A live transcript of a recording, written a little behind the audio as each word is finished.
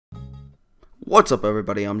What's up,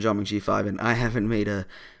 everybody? I'm G5, and I haven't made a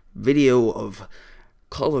video of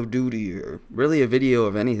Call of Duty, or really a video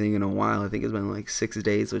of anything, in a while. I think it's been like 6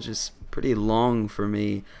 days, which is pretty long for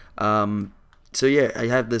me. So yeah, I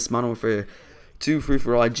have this Modern Warfare 2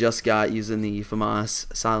 free-for-all I just got using the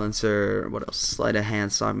FAMAS silencer. What else? Sleight of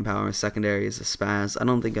hand, stopping power, secondary is a spaz.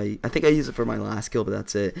 I think I use it for my last kill, but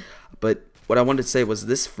that's it. But what I wanted to say was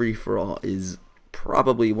this free-for-all is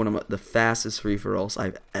probably one of the fastest free-for-alls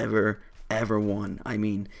I've ever won. I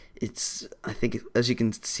mean, I think, as you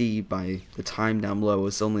can see by the time down below,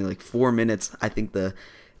 it's only like 4 minutes. I think the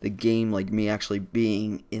game, like me actually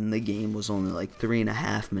being in the game, was only like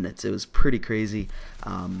 3.5 minutes. It was pretty crazy,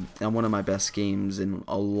 and one of my best games in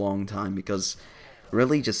a long time, because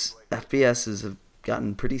really just FPSs have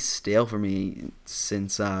gotten pretty stale for me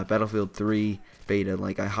since Battlefield 3 beta.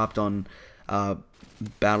 Like, I hopped on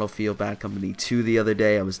Battlefield Bad Company 2 the other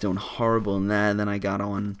day. I was doing horrible in that, and then I got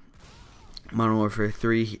on Modern Warfare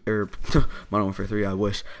 3, or Modern Warfare 3, I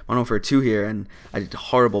wish, Modern Warfare 2 here, and I did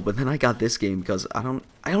horrible. But then I got this game because I don't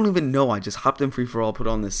even know. I just hopped in free for all, put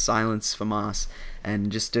on this silence FAMAS,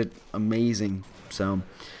 and just did amazing. So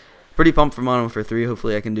pretty pumped for Modern Warfare 3.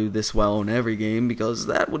 Hopefully I can do this well in every game, because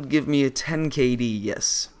that would give me a 10 KD,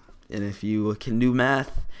 yes. And if you can do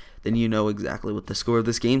math, then you know exactly what the score of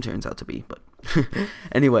this game turns out to be. But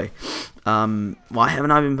anyway, why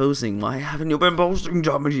haven't I been posting? Why haven't you been posting,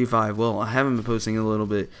 G5? Well, I haven't been posting a little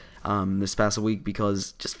bit this past week,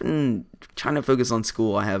 because just been trying to focus on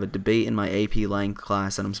school. I have a debate in my AP Lang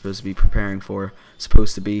class that I'm supposed to be preparing for.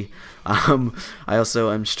 I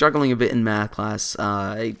also am struggling a bit in math class.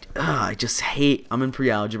 I just hate. I'm in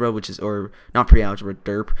pre-algebra, which is, or not pre-algebra,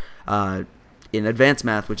 derp. In advanced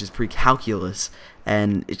math, which is pre-calculus,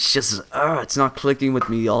 and it's just it's not clicking with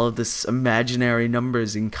me. All of this imaginary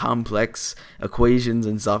numbers and complex equations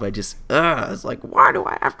and stuff, it's like, why do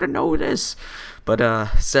I have to know this? But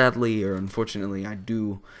sadly, or unfortunately, I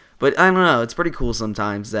do. But I don't know, it's pretty cool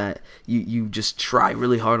sometimes that you just try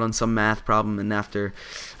really hard on some math problem, and after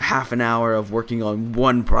half an hour of working on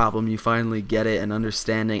one problem, you finally get it and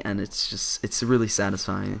understanding, and it's really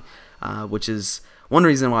satisfying, which is one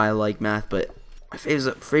reason why I like math. But my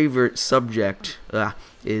favorite subject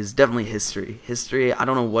is definitely history. History, I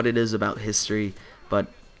don't know what it is about history, but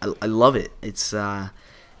I love it. It's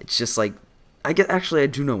just like, I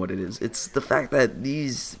do know what it is. It's the fact that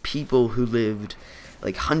these people who lived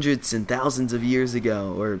like hundreds and thousands of years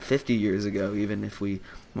ago, or 50 years ago, even if we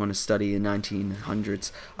want to study in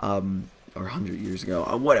 1900s, or 100 years ago,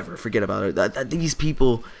 or whatever, forget about it. That these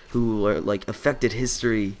people who are like affected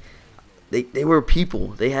history, They were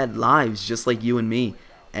people. They had lives just like you and me.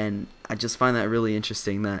 And I just find that really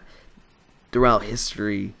interesting, that throughout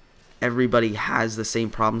history, everybody has the same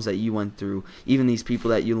problems that you went through. Even these people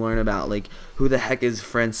that you learn about, like, who the heck is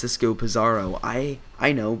Francisco Pizarro? I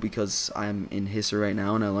know, because I'm in history right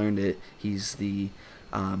now, and I learned it. He's the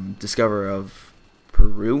discoverer of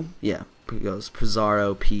Peru. Yeah, because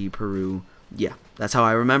Pizarro, Peru. Yeah, that's how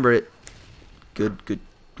I remember it. Good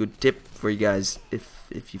tip for you guys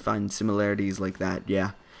if you find similarities like that.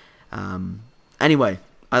 Yeah. Anyway,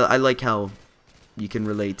 I like how you can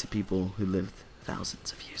relate to people who lived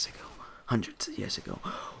thousands of years ago, hundreds of years ago,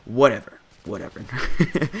 whatever.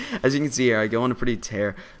 As you can see here, I go on a pretty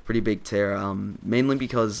big tear, mainly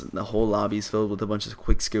because the whole lobby is filled with a bunch of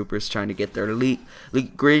quick scopers trying to get their elite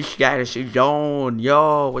grade status on.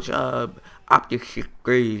 Yo, what's up? Optic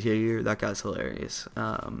grade here. That guy's hilarious.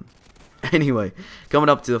 Anyway, coming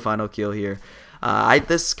up to the final kill here.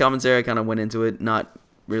 This commentary, I kind of went into it not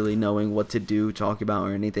really knowing what to do, talk about,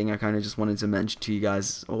 or anything. I kind of just wanted to mention to you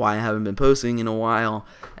guys why I haven't been posting in a while,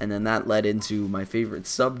 and then that led into my favorite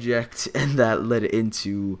subject, and that led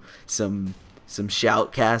into some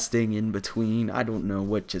shoutcasting in between. I don't know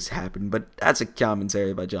what just happened, but that's a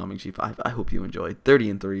commentary by G5. I hope you enjoyed. 30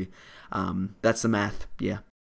 and 3. That's the math. Yeah.